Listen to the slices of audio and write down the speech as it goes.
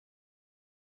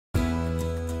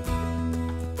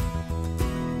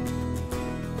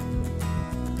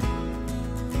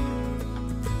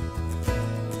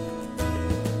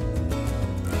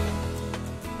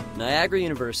Niagara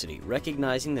University,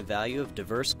 recognizing the value of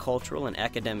diverse cultural and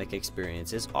academic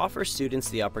experiences, offers students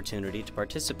the opportunity to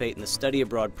participate in the study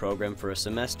abroad program for a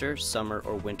semester, summer,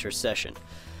 or winter session.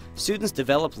 Students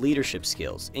develop leadership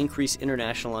skills, increase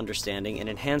international understanding, and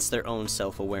enhance their own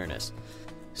self-awareness.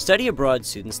 Study abroad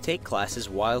students take classes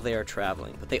while they are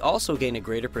traveling, but they also gain a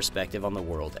greater perspective on the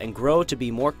world and grow to be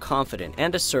more confident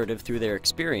and assertive through their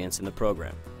experience in the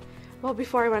program. Well,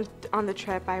 before I went on the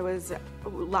trip, I was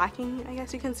lacking, I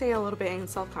guess you can say, a little bit in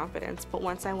self-confidence, but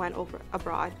once I went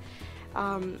abroad,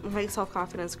 my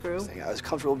self-confidence grew. I was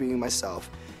comfortable being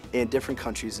myself in different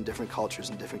countries and different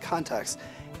cultures and different contexts,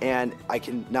 and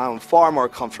now I'm far more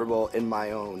comfortable in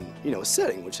my own,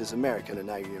 setting, which is America and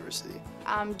Niagara University.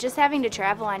 Just having to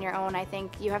travel on your own, I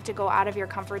think you have to go out of your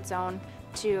comfort zone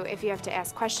if you have to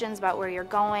ask questions about where you're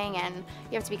going, and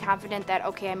you have to be confident that,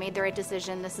 okay, I made the right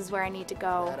decision, this is where I need to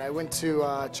go. And I went to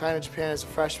China and Japan as a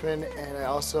freshman, and I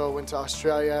also went to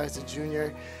Australia as a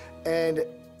junior, and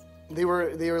they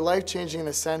were life-changing in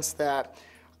the sense that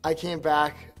I came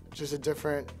back just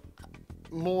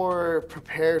more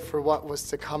prepared for what was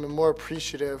to come and more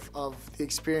appreciative of the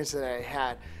experience that I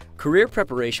had. Career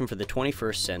preparation for the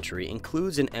 21st century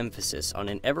includes an emphasis on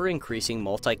an ever-increasing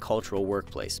multicultural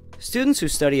workplace. Students who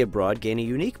study abroad gain a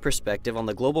unique perspective on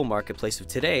the global marketplace of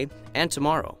today and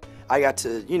tomorrow. I got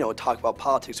to, talk about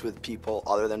politics with people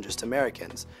other than just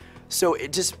Americans. So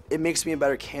it makes me a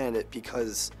better candidate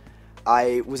because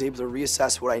I was able to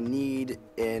reassess what I need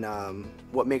in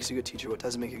what makes a good teacher, what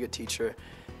doesn't make a good teacher.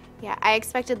 Yeah, I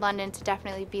expected London to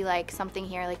definitely be like something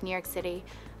here, like New York City.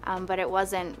 But it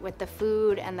wasn't, with the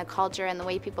food and the culture and the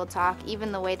way people talk,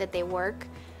 even the way that they work.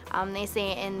 They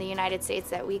say in the United States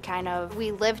that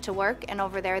we live to work, and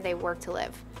over there they work to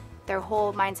live. Their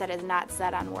whole mindset is not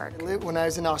set on work. When I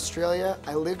was in Australia,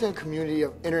 I lived in a community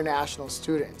of international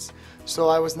students. So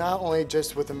I was not only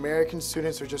just with American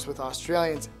students or just with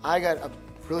Australians, I got a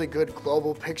really good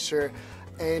global picture,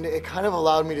 and it kind of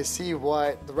allowed me to see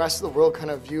what the rest of the world kind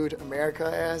of viewed America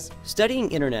as.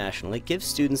 Studying internationally gives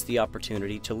students the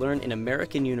opportunity to learn in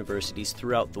American universities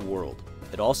throughout the world.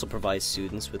 It also provides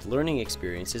students with learning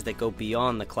experiences that go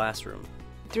beyond the classroom.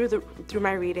 Through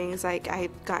my readings,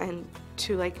 I've gotten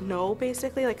to know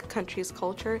basically a country's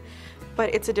culture,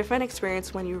 but it's a different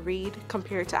experience when you read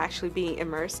compared to actually being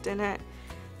immersed in it.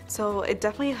 So it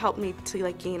definitely helped me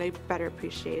to gain a better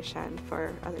appreciation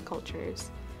for other cultures.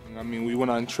 I mean, we went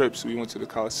on trips. We went to the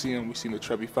Coliseum. We seen the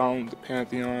Trevi Fountain, the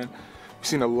Pantheon. We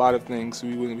seen a lot of things.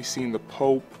 We seen the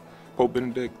Pope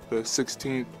Benedict the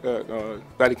 16th,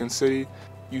 Vatican City.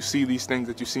 You see these things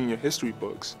that you see in your history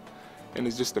books, and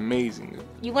it's just amazing.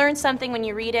 You learn something when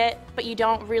you read it, but you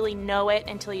don't really know it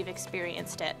until you've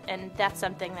experienced it, and that's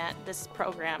something that this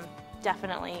program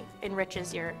definitely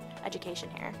enriches your education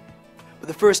here. But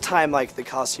the first time, the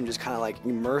Coliseum just kind of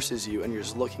immerses you, and you're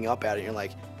just looking up at it, and you're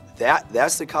like,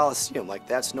 that's the Coliseum,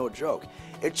 that's no joke.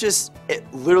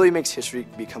 It literally makes history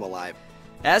become alive.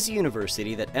 As a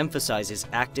university that emphasizes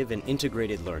active and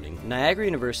integrated learning, Niagara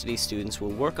University students will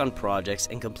work on projects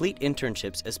and complete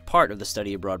internships as part of the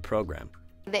study abroad program.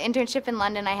 The internship in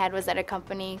London I had was at a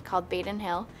company called Baden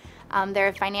Hill. They're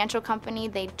a financial company.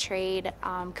 They trade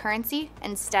currency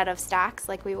instead of stocks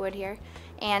like we would here.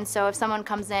 And so if someone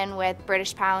comes in with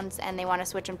British pounds and they want to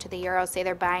switch them to the euro, say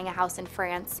they're buying a house in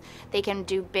France, they can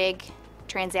do big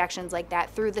transactions like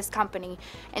that through this company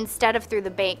instead of through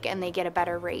the bank, and they get a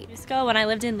better rate. When I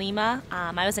lived in Lima,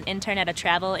 I was an intern at a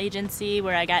travel agency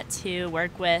where I got to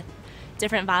work with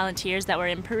different volunteers that were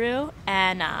in Peru,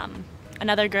 and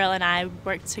another girl and I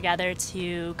worked together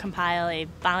to compile a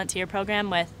volunteer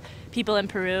program with people in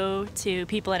Peru to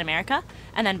people in America,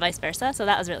 and then vice versa, so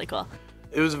that was really cool.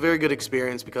 It was a very good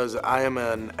experience because I am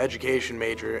an education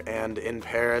major, and in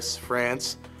Paris,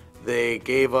 France, they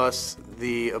gave us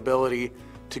the ability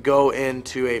to go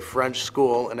into a French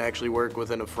school and actually work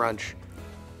within a French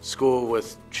school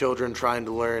with children trying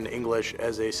to learn English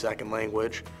as a second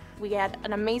language. We had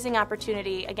an amazing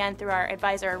opportunity, again through our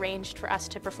advisor, arranged for us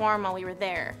to perform while we were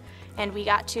there. And we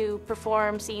got to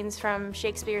perform scenes from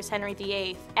Shakespeare's Henry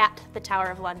VIII at the Tower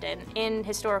of London in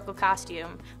historical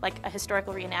costume, like a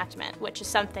historical reenactment, which is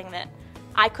something that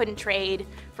I couldn't trade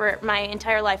for my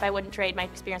entire life. I wouldn't trade my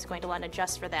experience going to London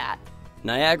just for that.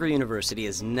 Niagara University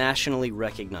is nationally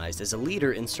recognized as a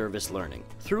leader in service learning.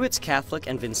 Through its Catholic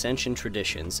and Vincentian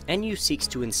traditions, NU seeks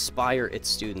to inspire its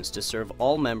students to serve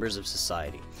all members of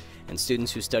society, and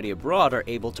students who study abroad are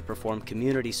able to perform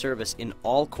community service in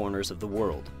all corners of the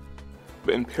world.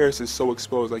 But in Paris, it's so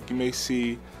exposed. You may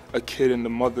see a kid and the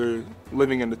mother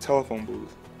living in the telephone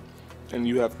booth, and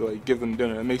you have to give them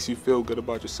dinner. It makes you feel good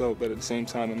about yourself, but at the same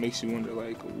time, it makes you wonder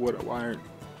why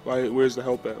Where's the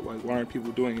help at? Why aren't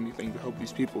people doing anything to help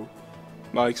these people?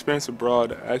 My experience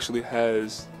abroad actually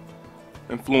has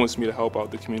influenced me to help out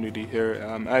the community here.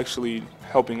 I'm actually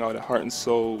helping out at Heart and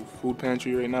Soul Food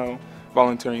Pantry right now,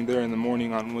 volunteering there in the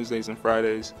morning on Wednesdays and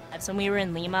Fridays. So when we were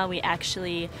in Lima, we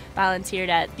actually volunteered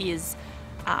at these,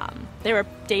 they were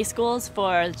day schools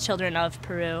for children of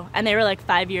Peru, and they were like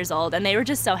 5 years old, and they were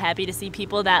just so happy to see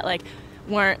people that like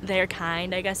weren't their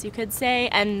kind, I guess you could say,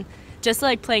 and just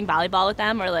like playing volleyball with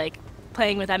them or like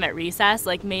playing with them at recess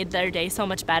like made their day so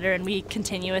much better, and we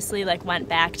continuously like went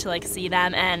back to like see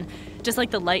them, and just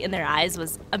like the light in their eyes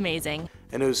was amazing.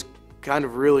 And it was kind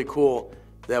of really cool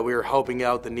that we were helping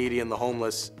out the needy and the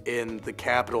homeless in the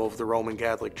capital of the Roman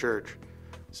Catholic Church.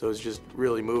 So it's just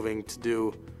really moving to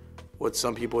do what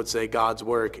some people would say God's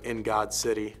work in God's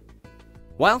city.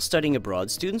 While studying abroad,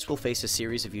 students will face a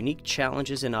series of unique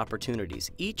challenges and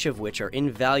opportunities, each of which are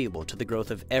invaluable to the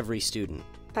growth of every student.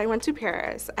 I went to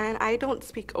Paris, and I don't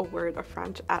speak a word of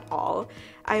French at all.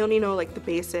 I only know like the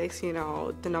basics, you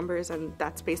know, the numbers, and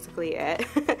that's basically it.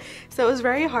 So it was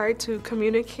very hard to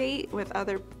communicate with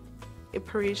other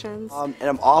Parisians. And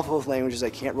I'm awful with languages. I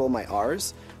can't roll my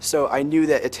R's. So I knew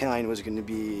that Italian was going to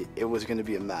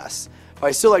be a mess. But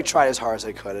I still like tried as hard as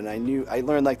I could, and I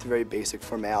learned like the very basic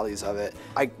formalities of it.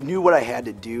 I knew what I had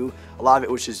to do. A lot of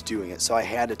it was just doing it. So I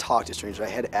had to talk to strangers. I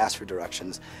had to ask for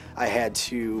directions. I had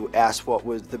to ask what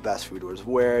was the best food was,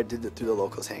 where did the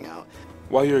locals hang out.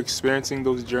 While you're experiencing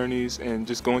those journeys and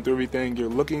just going through everything, you're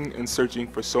looking and searching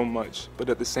for so much. But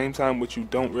at the same time, what you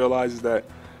don't realize is that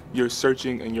you're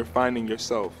searching and you're finding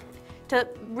yourself. To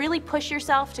really push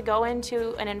yourself to go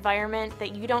into an environment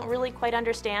that you don't really quite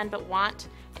understand but want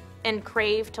and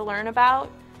crave to learn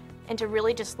about, and to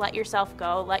really just let yourself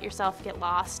go, let yourself get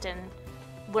lost and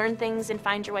learn things and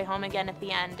find your way home again at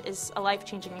the end is a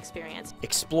life-changing experience.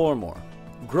 Explore more,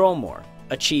 grow more,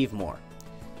 achieve more.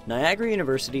 Niagara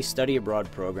University's Study Abroad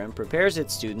program prepares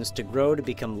its students to grow to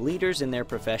become leaders in their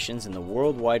professions in the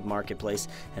worldwide marketplace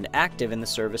and active in the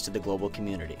service to the global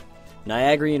community.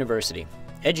 Niagara University,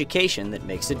 education that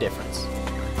makes a difference.